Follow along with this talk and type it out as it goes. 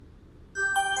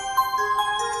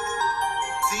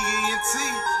T-E-N-T.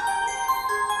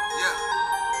 Yeah.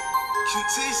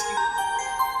 Q-T-ski.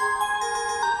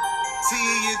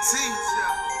 T-E-N-T.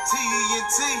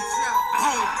 T-E-N-T.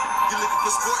 Boom. You looking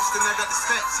for sports, then I got the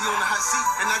stats. He on the hot seat,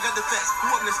 and I got the facts. Who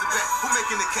up next to bat? Who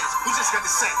making the catch? Who just got the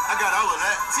sack? I got all of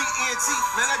that. T-E-N-T,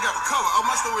 man, I got a cover. All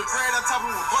my story bread, I top it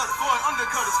with butter. For an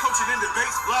undercutters, coaching in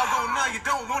debates. Log on now, you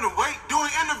don't want to wait. Doing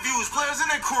interviews, players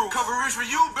and their crew. Coverage for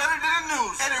you, better than the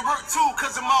news. And it work too,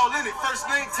 cause I'm all in it. First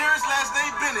name Terrence, last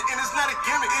name Bennett. And it's not a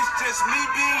gimmick, it's just me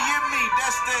being your me.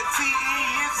 That's that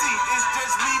T-E-N-T. It's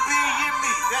just me being your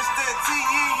me. That's that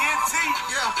T-E-N-T.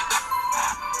 Yeah.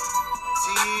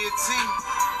 T-E-N-T.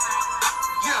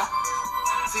 Yeah.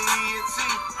 T-E-N-T.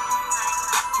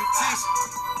 Q-T.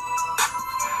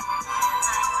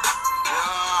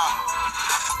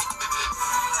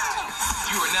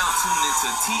 You are now tuned into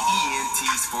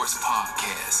TENT Sports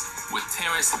Podcast with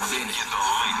Terrence Bennett.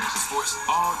 Sports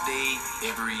all day,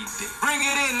 every day. Bring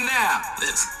it in now.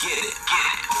 Let's get it.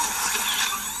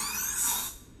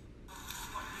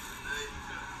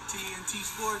 TNT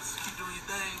Sports, keep doing your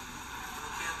thing.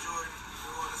 Cam Jordan,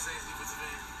 New Orleans Saints defensive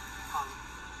end.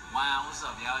 Wow, what's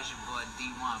up, y'all? It's your boy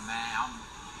D1, man.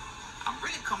 I'm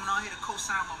really coming on here to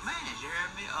co-sign my man, you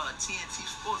heard me? TNT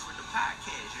Sports with the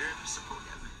podcast, you heard me? Support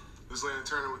that, man. This is Landon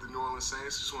Turner with the New Orleans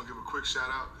Saints. Just want to give a quick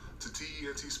shout out to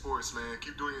TENT Sports, man.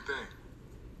 Keep doing your thing.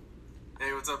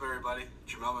 Hey, what's up, everybody?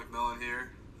 Jamel McMillan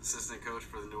here, assistant coach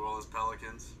for the New Orleans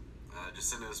Pelicans. Just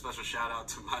sending a special shout out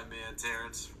to my man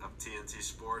Terrence of TNT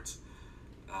Sports.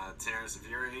 Terrence, if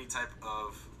you're any type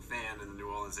of fan in the New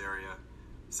Orleans area,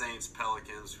 Saints,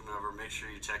 Pelicans, whomever, make sure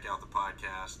you check out the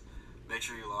podcast. Make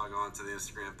sure you log on to the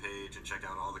Instagram page and check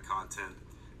out all the content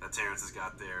that Terrence has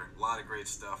got there. A lot of great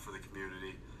stuff for the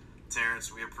community.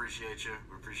 Terrence, we appreciate you.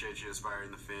 We appreciate you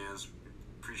inspiring the fans. We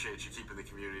appreciate you keeping the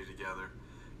community together.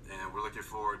 And we're looking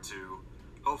forward to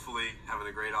hopefully having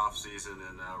a great off season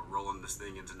and rolling this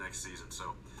thing into next season.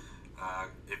 So,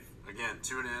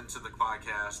 tune in to the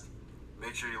podcast.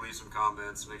 Make sure you leave some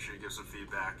comments. Make sure you give some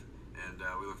feedback. And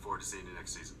we look forward to seeing you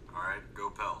next season. All right? Go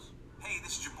Pels. Hey,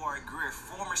 this is Jabari Greer,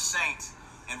 former Saint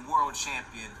and world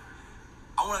champion.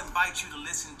 I want to invite you to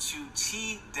listen to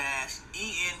T-ENT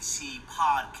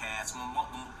podcast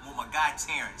with my guy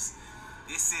Terrence.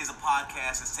 This is a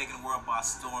podcast that's taking the world by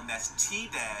storm. That's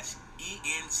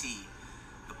T-ENT,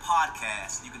 the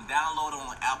podcast. You can download it on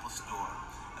the Apple Store.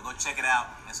 Now go check it out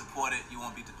and support it. You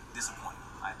won't be disappointed.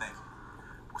 All right, thanks.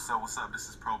 What's up? This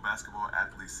is pro basketball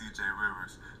athlete CJ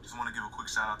Rivers. Just want to give a quick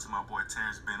shout out to my boy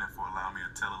Terrence Bennett for allowing me to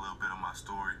tell a little bit of my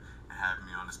story and having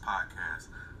me on this podcast.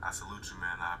 I salute you,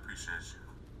 man. I appreciate you.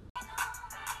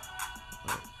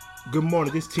 Good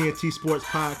morning. This TNT Sports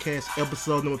Podcast,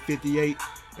 episode number 58.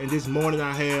 And this morning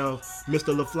I have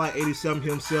Mr. LaFlight 87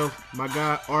 himself, my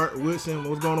guy Art Woodson.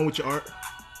 What's going on with you, Art?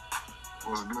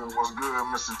 What's good,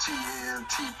 Mr.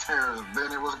 TNT Terrence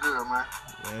Bennett? What's good, man?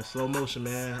 Man, slow motion,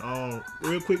 man.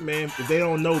 Real quick, man, if they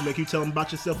don't know, man, can you tell them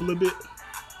about yourself a little bit?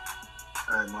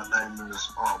 Hey, my name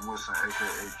is Art Woodson,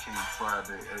 a.k.a. King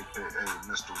Friday, a.k.a.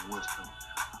 Mr. Woodson.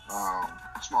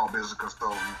 Small business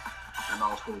consultant, and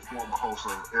also former host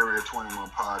of Area 21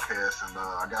 podcast. And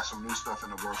I got some new stuff in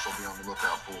the works, so be on the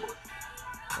lookout for it.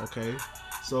 Okay.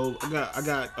 So I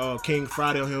got King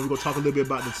Friday on here. We're gonna talk a little bit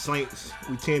about the Saints.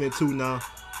 We 10-2 now.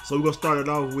 So we're gonna start it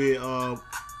off with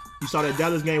you saw that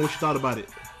Dallas game. What you thought about it?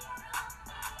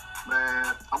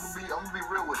 Man, I'm gonna be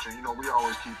real with you. You know, we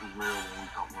always keep it real when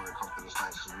it comes to the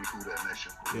Saints, because we who that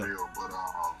nation for real. But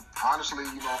honestly,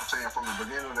 you know what I'm saying, from the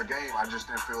beginning of the game, I just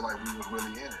didn't feel like we was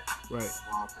really in it. Right.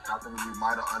 I think we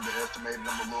might have underestimated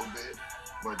them a little bit.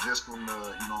 But just from the,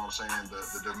 you know what I'm saying,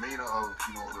 the demeanor of,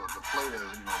 you know, the players,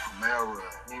 you know, Kamara,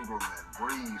 Ingram, and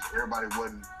Breeze, everybody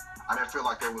wasn't, I didn't feel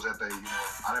like they was at their, you know,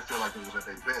 I didn't feel like they was at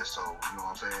their best. So, you know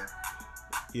what I'm saying?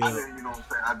 Yeah. I didn't, you know what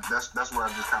I'm saying, that's where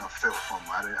I just kind of felt from.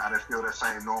 I didn't feel that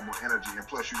same normal energy. And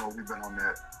plus, you know, we've been on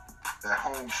that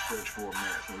home stretch for a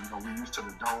minute. So, you know, we used to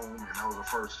the Dome, and that was the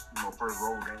first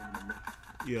road game in the minute.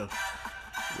 Yeah.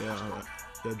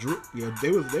 Drew. Yeah, they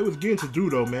was getting to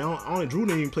Drew though, man. Drew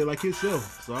didn't even play like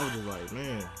himself, so I was just like,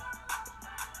 man,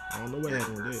 I don't know what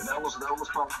happened with that. And that was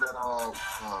from that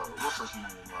what's his name?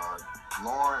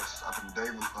 Lawrence. I think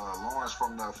David Lawrence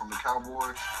from the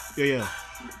Cowboys. Yeah.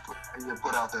 He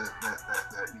put out that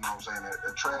you know what I'm saying,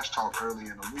 that trash talk early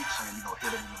in the week, saying, you know,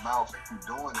 hit him in the mouth and keep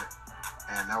doing it.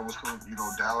 And that was when, you know,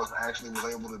 Dallas actually was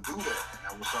able to do that. And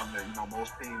that was something that, you know,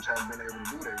 most teams haven't been able to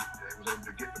do. They was able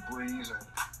to get the Breeze and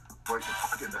break the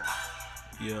pocket down.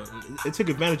 Yeah, it took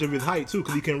advantage of his height too,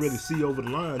 because he couldn't really see over the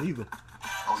line either.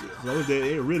 Oh yeah. So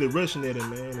they were really rushing at him,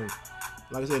 man. And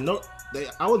like I said,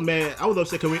 I was mad. I was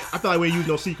upset because I feel like we ain't use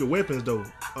no secret weapons though.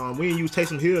 We didn't use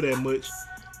Taysom Hill that much,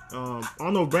 I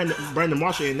don't know if Brandon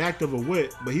Marshall inactive or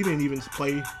what, but he didn't even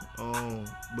play.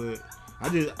 But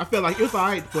I felt like it was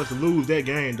alright for us to lose that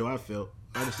game though. I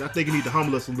think you need to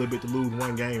humble us a little bit to lose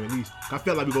one game at least. I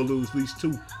felt like we're gonna lose at least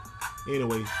 2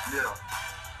 anyway. Yeah.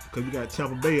 Because we got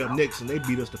Tampa Bay up next and they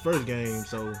beat us the first game,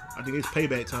 so I think it's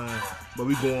payback time. But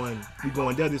we going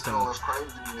there this time. What's crazy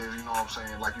is, you know what I'm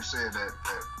saying, like you said, that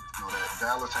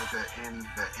Dallas ain't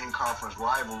that in-conference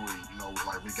rivalry, you know,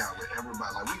 like we got with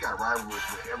everybody. Like we got rivalries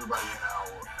with everybody in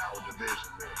our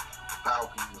division. The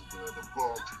Falcons, the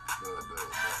Bucks,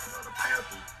 the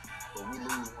Panthers. But we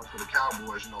lose one to the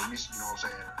Cowboys, you know what I'm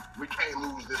saying? We can't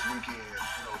lose this weekend,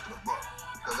 you know, to the Bucks,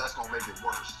 because that's gonna make it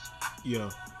worse. Yeah.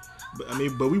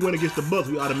 But we went against the Bucks,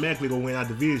 we automatically gonna win our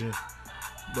division.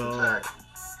 But Exactly.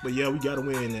 but yeah, we gotta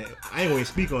win that. I ain't gonna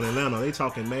speak on Atlanta. They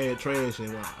talking mad trash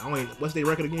and what's their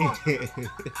record again?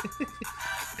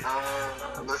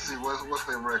 Let's see what's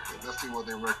their record. Let's see what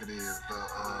their record is.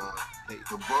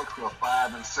 The Bucks are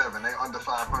 5-7. They under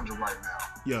 500 right now.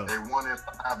 Yeah. They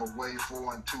 1-5 away,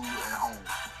 4-2 at home.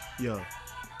 Yeah.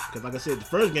 Because like I said, the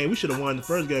first game, we should have won the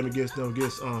first game against them,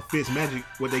 against Fitzmagic,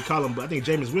 what they call him. But I think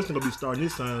Jameis Winston going to be starting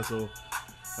this time, so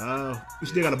we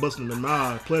still got to bust them in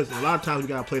mind. Plus, a lot of times we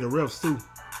got to play the refs, too.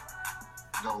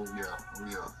 Oh, yeah.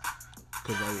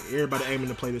 Because like, everybody aiming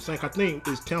to play the same. I think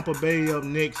it's Tampa Bay up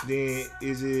next, then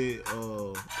is it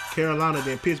Carolina,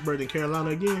 then Pittsburgh, then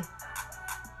Carolina again?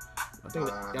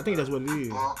 I think that's what it is.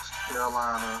 Bucks,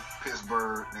 Carolina,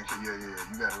 Pittsburgh, and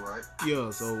you got it right. Yeah,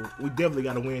 so we definitely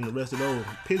got to win the rest of those.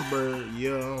 Pittsburgh,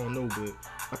 yeah, I don't know, but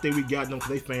I think we got them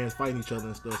because they fans fighting each other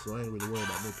and stuff, so I ain't really worried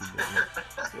about them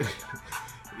people.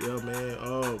 Yeah,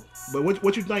 man. But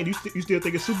what you think? You still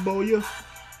think it's Super Bowl year?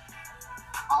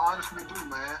 I honestly do,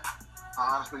 man.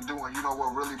 I honestly do. And you know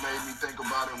what really made me think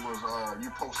about it was you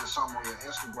posted something on your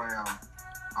Instagram.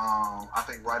 I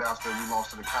think right after we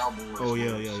lost to the Cowboys. Oh,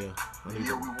 yeah. The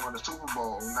year we won the Super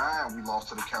Bowl, 2009, we lost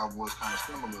to the Cowboys kind of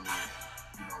similarly.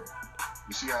 You know,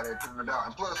 you see how that turned out.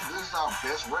 And plus, this is our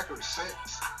best record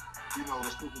since, you know, the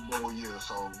Super Bowl year.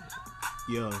 So,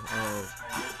 yeah.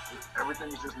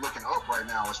 Everything's just looking up right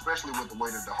now, especially with the way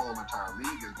that the whole entire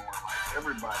league is going. Like,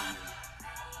 everybody is,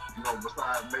 you know,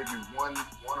 besides maybe one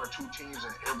or two teams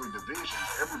in every division,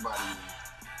 everybody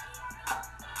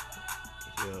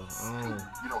is,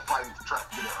 you know, fighting to try to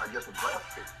get, a draft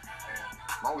pick. And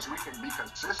as long as we can be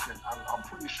consistent, I'm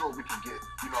pretty sure we can get,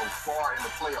 you know, far in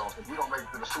the playoffs. If we don't make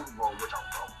it to the Super Bowl, which I'm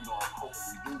hoping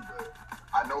we do, but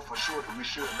I know for sure that we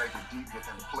should make it deep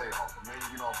within the playoffs. I mean,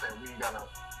 you know what I'm saying? We ain't gotta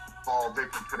fall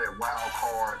victim to that wild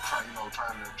card, trying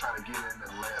to get in at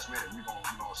the last minute. We gonna,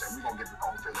 you know what I'm saying? We gonna get the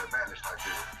home field advantage like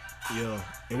this. Yeah,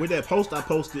 and with that post I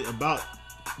posted about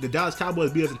the Dallas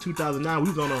Cowboys beat us in 2009. We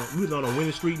was on a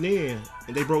winning streak then,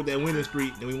 and they broke that winning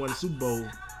streak, and we won the Super Bowl.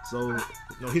 So,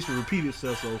 you know, history repeated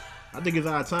itself. So, I think it's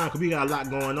our time because we got a lot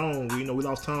going on. We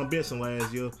lost Tom Benson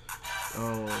last year,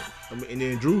 and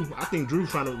then Drew. I think Drew's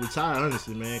trying to retire,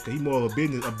 honestly, man, because he's more of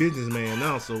a businessman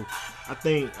now. So, I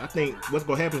think what's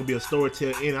gonna happen will be a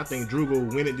storyteller end. I think Drew will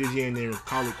win it this year and then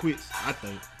call it quits. I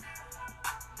think.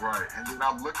 Right, and then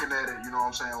I'm looking at it. You know what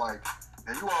I'm saying, like.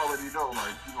 And you already know,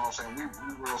 like, you know what I'm saying, we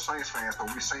real Saints fans, so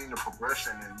we've seen the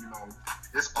progression, and, you know,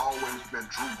 it's always been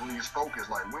Drew Brees' focus.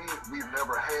 Like, we've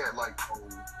never had, like,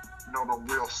 no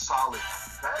real solid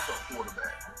backup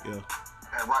quarterback. Yeah.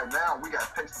 And right now, we got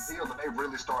Taysom Hill, and they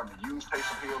really starting to use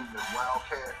Taysom Hill, this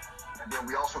Wildcat. And then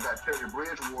we also got Teddy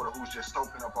Bridgewater, who's just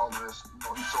soaking up all of this, you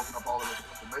know, he's soaking up all of this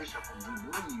information from Drew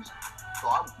Brees. So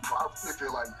I really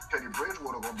feel like Teddy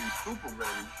Bridgewater going to be super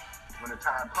ready when the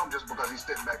time comes, just because he's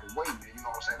sitting back and waiting. You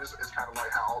know what I'm saying? It's kind of like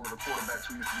how all of the quarterbacks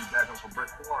who used to be backups for Brett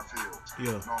Favre feels. Yeah.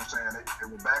 You know what I'm saying? They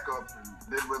were backups and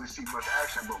didn't really see much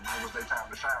action, but when it was their time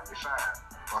to shine, they shined.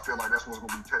 So I feel like that's what's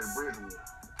going to be Teddy Bridgewater.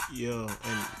 Yeah,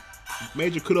 and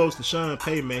major kudos to Sean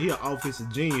Payton, man. He an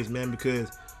offensive genius, man,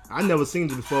 because I never seen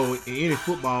it before in any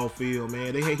football field,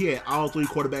 man. He had all three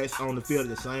quarterbacks on the field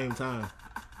at the same time.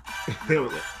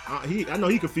 I know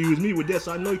he confused me with that,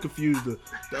 so I know he confused the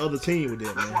other team with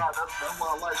that, man. That's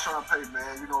why I like Sean Payton,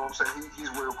 man. You know what I'm saying?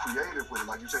 He's real creative with it.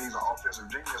 Like you said, he's an offensive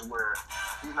genius where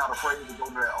he's not afraid to go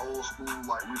to that old school,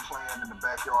 like we playing in the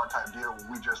backyard type deal where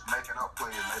we just making up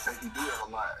plays. And they say he do that a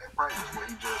lot at practice, where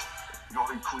he just, you know,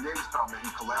 he creates something,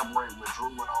 he collaborates with Drew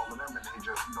and all of them, and they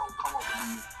just, you know, come up with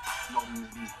these, you know,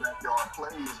 these backyard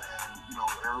plays. And, you know,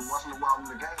 every once in a while in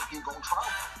the game, he gonna try.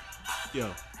 Yeah.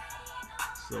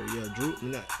 So yeah,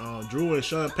 Drew and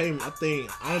Sean Payton.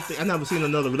 I never seen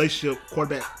another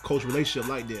quarterback coach relationship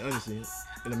like that, honestly,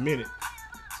 in a minute.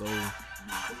 So,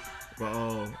 but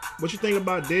what you think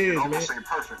about Dez, man? Almost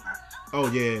perfect, man.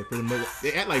 Oh yeah, pretty much.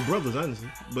 They act like brothers, honestly.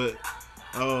 But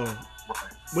right.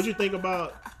 what you think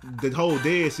about the whole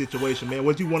Dez situation, man?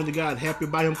 Was you one of the guys happy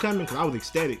about him coming? Because I was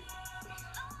ecstatic.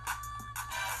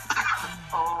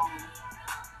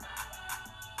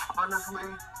 Honestly,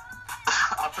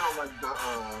 I felt like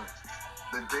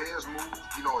the Dez move,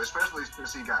 you know, especially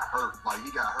since he got hurt. Like,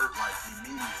 he got hurt, like,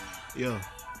 immediately. Yeah.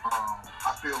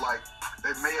 I feel like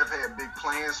they may have had big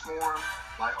plans for him.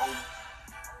 Like, oh,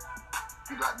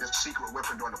 he got this secret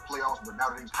weapon during the playoffs, but now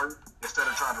that he's hurt, instead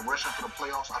of trying to rush him for the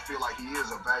playoffs, I feel like he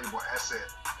is a valuable asset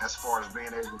as far as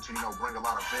being able to, you know, bring a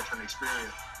lot of veteran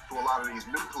experience to a lot of these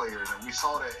new players. And we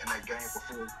saw that in that game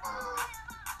before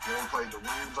when we played the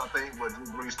Rams, I think, where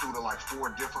Drew Brees threw to like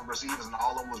 4 different receivers and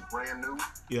all of them was brand new.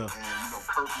 Yeah. And, you know,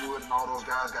 Kirkwood and all those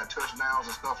guys got touchdowns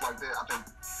and stuff like that.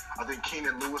 I think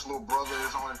Keenan Lewis' little brother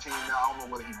is on the team now. I don't know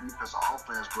whether he defense or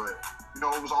offense, but, you know,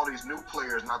 it was all these new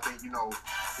players. And I think, you know,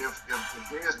 if the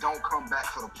Bears don't come back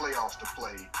for the playoffs to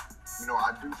play, you know,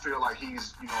 I do feel like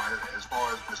he's, you know, as far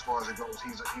as it goes,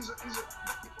 he's a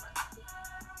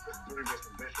very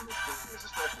veteran experience,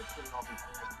 especially putting off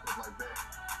experience and stuff like that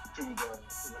to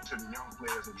the young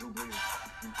players that Drew Brees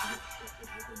did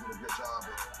a good job of.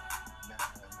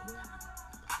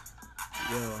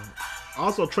 Yeah.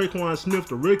 Also, Traquan Smith,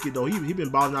 the rookie, though, he been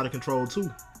balling out of control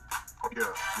too. Oh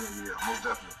yeah, most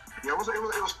definitely. Yeah, it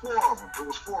was 4 of them. It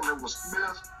was 4 of them. It was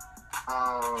Smith,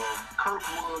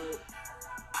 Kirkwood,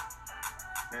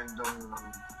 and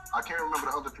I can't remember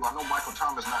the other 2. I know Michael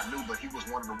Thomas not new, but he was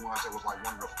one of the ones that was like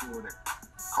one of the 4 that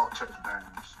caught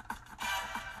touchdowns.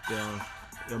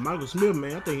 Yeah, Michael Smith,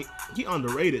 man, I think he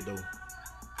underrated though.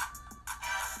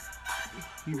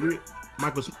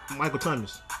 Michael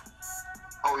Thomas.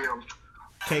 Oh yeah.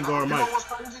 Can't guard Mike. You know what's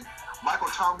crazy? Michael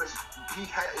Thomas,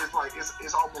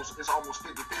 it's almost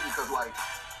 50-50 because like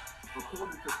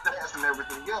according to stats and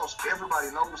everything else,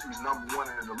 everybody knows he's number 1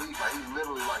 in the league. Like he's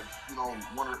literally like, you know,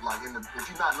 if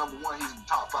he's not number 1, he's the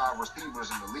top 5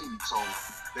 receivers in the league. So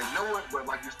they know it, but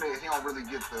like you said, he don't really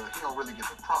get the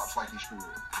props like he should.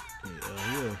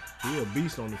 Yeah, he a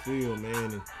beast on the field,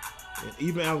 man. And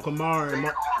even Alvin Kamara and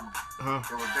Dan Arnold.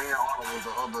 It was Dan Arnold was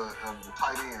the other the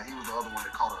tight end. He was the other one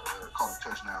that caught a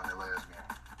touchdown in that last game.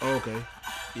 Okay.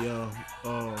 Yeah.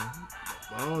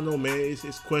 I don't know, man.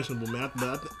 It's questionable, man.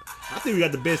 I think we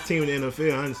got the best team in the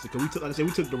NFL, honestly. Because we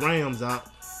took the Rams out.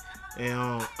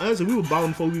 And honestly, we were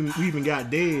balling before we even got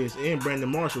Dez and Brandon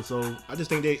Marshall. So I just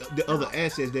think the other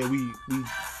assets that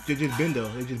they just been there.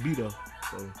 They just be there.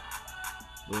 So,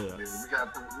 yeah. We got.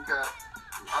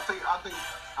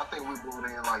 I think we brought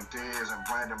in like Dez and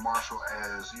Brandon Marshall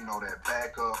as, you know, that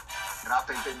backup, and I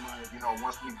think they might, you know,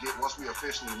 once we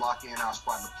officially lock in our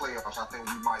spot in the playoffs, I think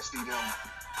we might see them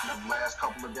in the last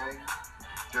couple of games,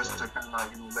 just to kind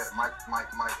of, you know, let Mike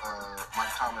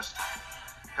Thomas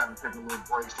kind of take a little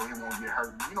break so he won't get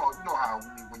hurt. You know how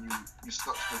when you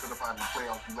solidify in the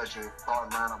playoffs, you let your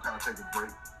starting lineup kind of take a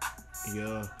break.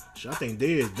 Yeah, I think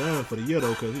Dez done for the year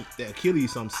though, cause that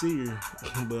Achilles something serious.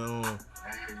 But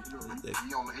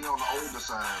he on the older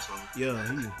side, so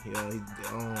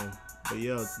but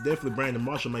yeah, definitely Brandon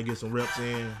Marshall might get some reps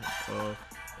in.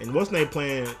 And what's name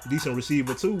playing decent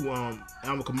receiver too.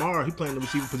 Alvin Kamara, he playing the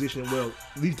receiver position well,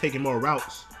 at least taking more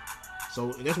routes.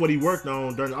 So that's what he worked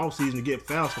on during the offseason to get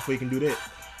fast before he can do that.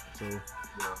 So.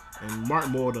 Yeah. And Mark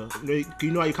Moore,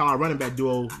 you know how you call a running back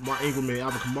duo, Mark Ingram and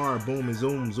Alvin Kamara, boom and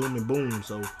zoom and boom.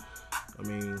 So, I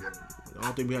mean, I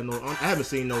don't think we have I haven't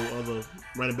seen no other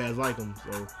running backs like him.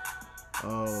 So,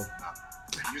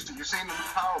 you seen the new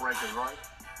power rankings, right?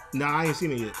 Nah, I ain't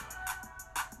seen it yet.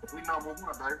 We number 1,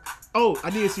 baby. Oh, I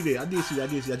did see that.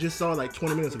 I just saw it like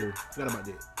 20 minutes ago. Forgot about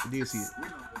that. I did see it. We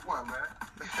number 1, man.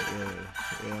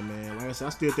 yeah, man. Like I said, I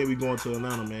still think we going to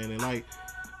Atlanta, man. And like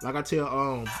I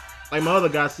tell like my other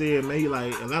guy said, man, he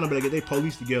like Atlanta better get their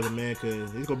police together, man,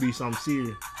 cause it's gonna be something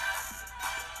serious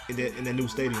in that new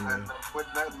stadium, man.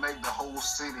 Wouldn't that make the whole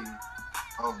city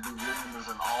of New Orleans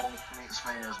and all Phoenix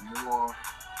fans more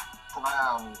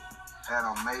proud and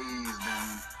amazed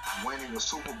and winning the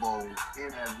Super Bowl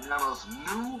in Atlanta's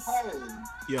new home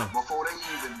before they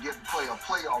even get to play a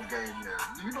playoff game there?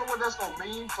 Do you know what that's gonna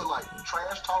mean for like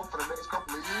trash talk for the next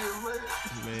couple of years,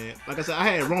 man? Like I said, I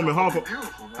had Roman Harper.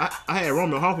 I had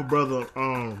Roman Harper brother,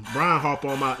 Brian Harper,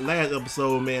 on my last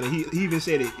episode, man. And he even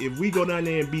said it. If we go down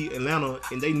there and beat Atlanta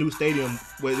in their new stadium,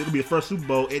 where it'll be the first Super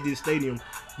Bowl at this stadium,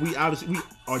 we are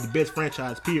the best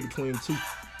franchise period between the two.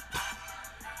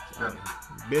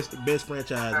 Best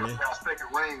franchise, man. Second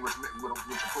ring, which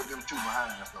put them 2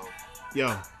 behind us, though.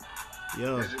 Yeah.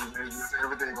 It's just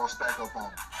everything gonna stack up on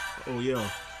them. Oh yeah.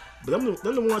 But them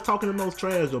the ones talking the most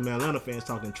trash though, man. Atlanta fans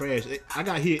talking trash. I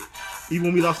got hit even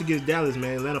when we lost against Dallas,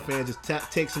 man. Atlanta fans just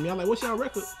texting me. I'm like, what's y'all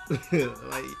record?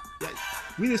 like,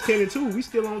 we just 10-2. We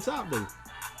still on top though.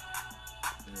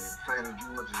 Play the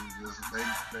Georgia, they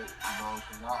you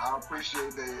know, I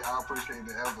appreciate the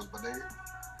efforts, but they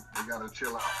gotta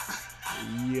chill out.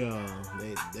 Yeah,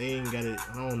 they ain't got it.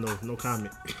 I don't know. No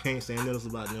comment. Ain't saying nothing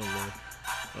about them, man.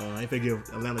 I ain't finna give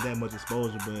Atlanta that much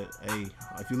exposure, but hey,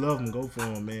 if you love them, go for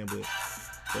them, man. But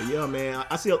yeah, man,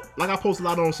 I see, like I post a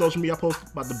lot on social media. I post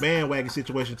about the bandwagon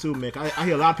situation too, man. I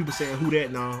hear a lot of people saying who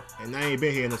that now, and I ain't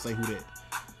been hearing them say who that.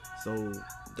 So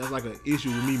that's like an issue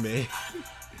with me, man.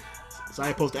 So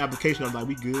I post the application. I'm like,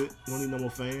 we good. We don't need no more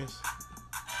fans.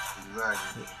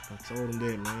 Exactly. I told them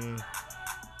that, man.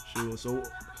 Sure. So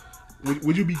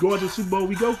would you be going to the Super Bowl?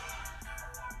 We go.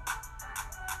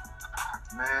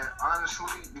 Man,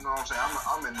 honestly, you know what I'm saying,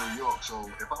 I'm in New York, so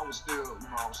if I was still, you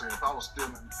know what I'm saying, if I was still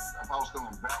in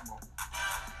Bama,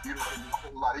 you know, it'd be a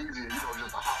whole lot easier, you know,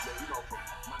 just to hop there, you know, from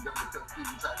Montgomery to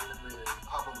Tuskegee, Tennessee, and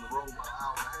hop over the road about an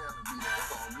hour and a half and be there.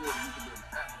 It's all good. You can be in the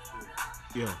atmosphere.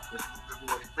 Yeah. It's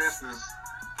more expenses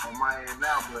on my end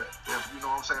now, but if, you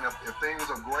know what I'm saying, if things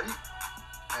are great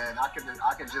and I can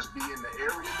just be in the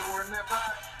area during that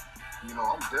time, you know,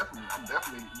 I'm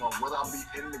definitely, you know, whether I be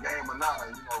in the game or not,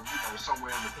 you know,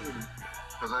 somewhere in the city.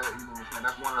 Because, you know, and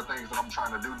that's one of the things that I'm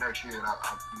trying to do next year. And you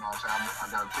know what I'm saying, I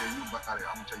got to tell you about it.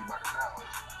 I'm going to tell you about it now.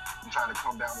 I'm trying to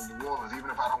come down to New Orleans, even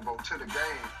if I don't go to the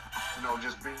game, you know,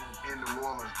 just being in New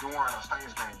Orleans during a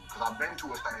Saints game. Because I've been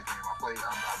to a Saints game. I've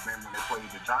been when they played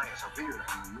the Giants up here in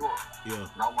New York. Yeah.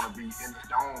 And I want to be in the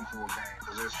dome for a game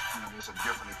because it's, you know, it's a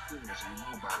different experience and you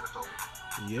know about it. So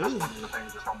yeah, that's one of the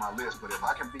things that's on my list. But if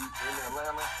I can be in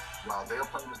Atlanta while they're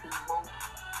playing the Super Bowl,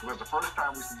 because the first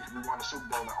time we won the Super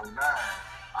Bowl in 2009,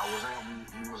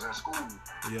 we was in school.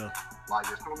 Yeah. Like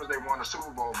as soon as they won the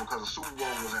Super Bowl, because the Super Bowl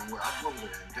was in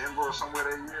Denver or somewhere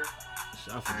that year.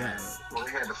 I forgot. So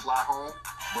they had to fly home.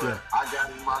 But yeah. I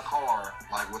got in my car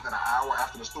like within an hour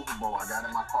after the Super Bowl. I got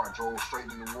in my car, drove straight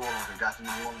to New Orleans, and got to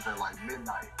New Orleans at like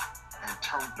midnight, and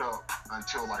turned up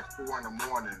until like 4 a.m.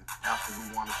 after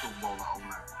we won the Super Bowl in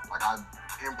 2009. Like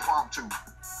impromptu.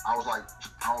 I was like,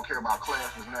 I don't care about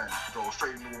classes, nothing. Drove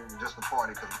straight to New Orleans just to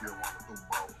party because we won the Super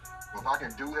Bowl. But if I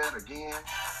can do that again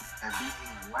and be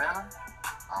in Atlanta,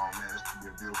 oh man, this could be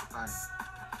a beautiful thing.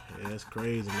 Yeah, that's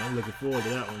crazy, man. I'm looking forward to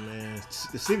that one, man.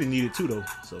 The city needed too, though.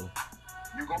 So.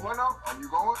 You going though? Are you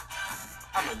going?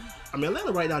 I mean,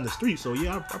 Atlanta right down the street, so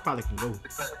yeah, I probably can go.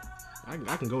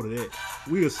 I can go to that.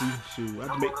 We'll see. Shoot, that's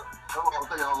what I'm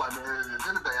thinking. I was like, man, at the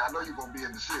end of the day, I know you're gonna be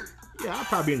in the city. Yeah, I'll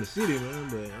probably be in the city, man.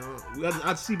 But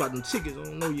I see about them tickets. I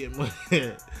don't know yet, man.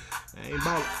 I ain't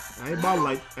balling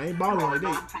like that.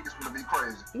 Them tickets gonna be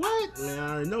crazy. What? Man, I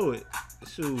already know it.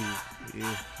 Shoot.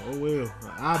 Yeah. Oh well.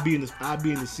 I'll be in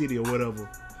the city or whatever.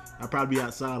 I'll probably be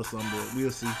outside or something, but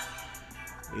we'll see.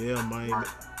 Yeah, man. Right.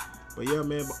 But yeah,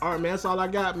 man. But all right, man. That's all I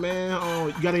got, man.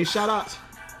 You got any shout outs?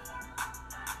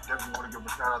 Definitely want to give a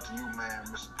shout out to you, man,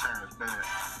 Mr. Terrence Bennett.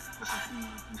 Mr.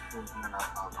 TNT Sports, man. I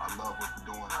love what you're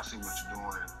doing. I see what you're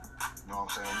doing. And, you know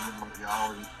what I'm saying? I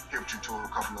already hipped you to a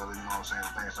couple of the, you know what I'm saying,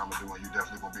 things I'm doing. You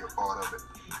definitely going to be a part of it.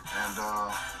 And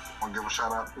I want to give a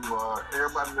shout out to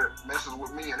everybody that messes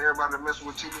with me and everybody that messes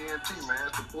with TNT, man.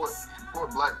 Support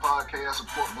black podcasts,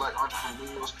 support black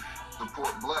entrepreneurs,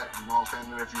 support black, you know what I'm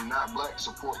saying? And if you're not black,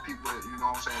 support people that, you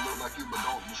know what I'm saying, look like you, but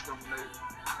don't discriminate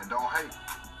and don't hate.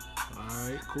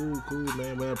 Alright, cool,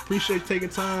 man. Well, I appreciate taking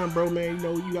time, bro, man. You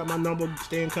know, you got my number.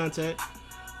 Stay in contact.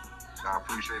 I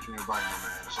appreciate you inviting me,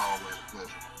 man. It's always a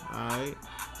pleasure. Alright.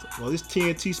 Well, this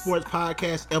TNT Sports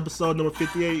Podcast, episode number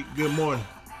 58. Good morning.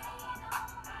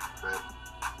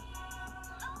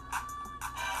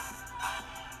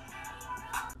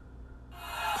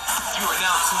 You are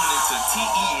now tuned into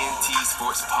TENT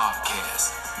Sports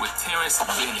Podcast with Terrence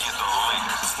Bennett.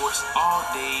 Sports all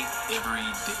day, every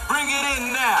day. Bring it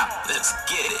in now. Let's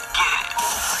get it.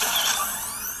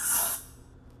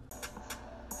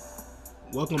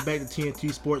 Welcome back to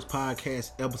TNT Sports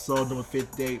Podcast, episode number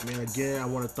 58. Man, again, I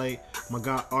want to thank my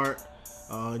guy Art.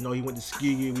 You know, he went to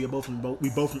Tuskegee. We both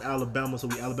from Alabama, so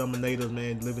we Alabama natives,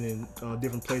 man, living in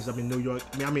different places. I'm in New York.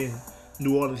 I'm in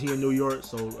New Orleans, here in New York.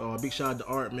 So big shout out to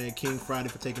Art, man, King Friday,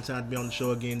 for taking time to be on the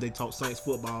show again. They talk Saints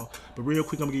football. But real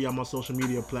quick, I'm gonna give y'all my social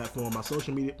media platform. My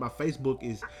Facebook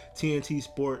is TNT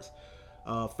Sports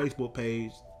Facebook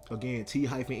page. Again,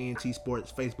 T-NT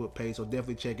Sports Facebook page. So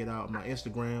definitely check it out. My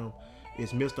Instagram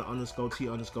is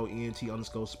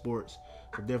Mr_T_ENT_sports.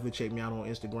 So definitely check me out on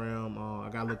Instagram. I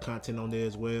got a little content on there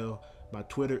as well. My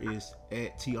Twitter is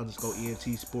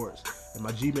 @T_ENT Sports. And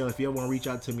my Gmail, if you ever want to reach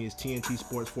out to me, is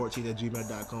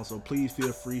tntsports14@gmail.com. So please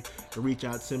feel free to reach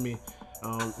out to me.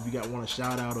 If you want a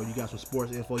shout out or you got some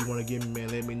sports info you want to give me, man,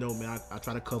 let me know, man. I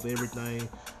try to cover everything,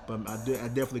 but I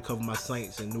definitely cover my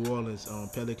Saints and New Orleans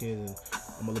Pelicans, and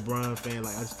I'm a LeBron fan.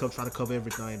 Like, I just try to cover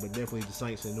everything, but definitely the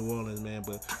Saints and New Orleans, man.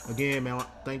 But again, man,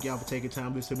 thank y'all for taking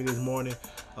time to listen to me this morning.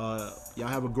 Y'all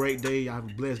have a great day. Y'all have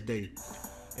a blessed day.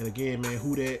 And again, man,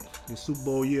 who that? It's Super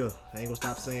Bowl year. I ain't gonna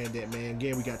stop saying that, man.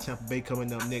 Again, we got Tampa Bay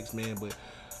coming up next, man. But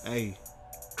hey,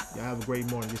 y'all have a great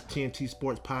morning. This TNT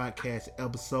Sports Podcast,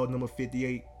 episode number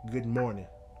 58. Good morning.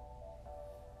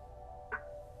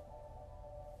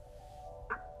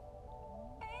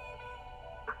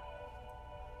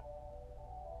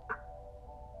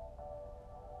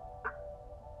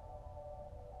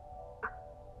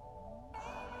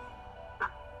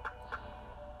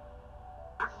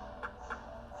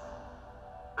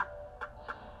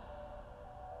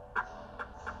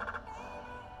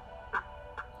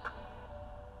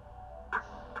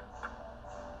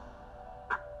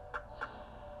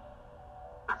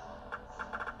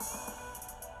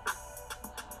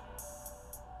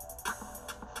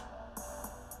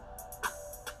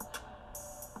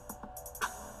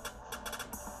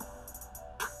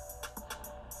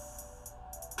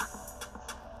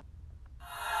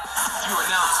 You are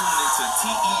now tuned into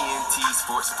TENT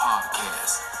Sports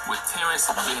Podcast with Terrence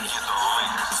Bennett.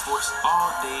 Sports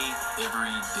all day,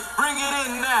 every day. Bring it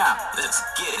in now. Let's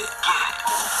get it.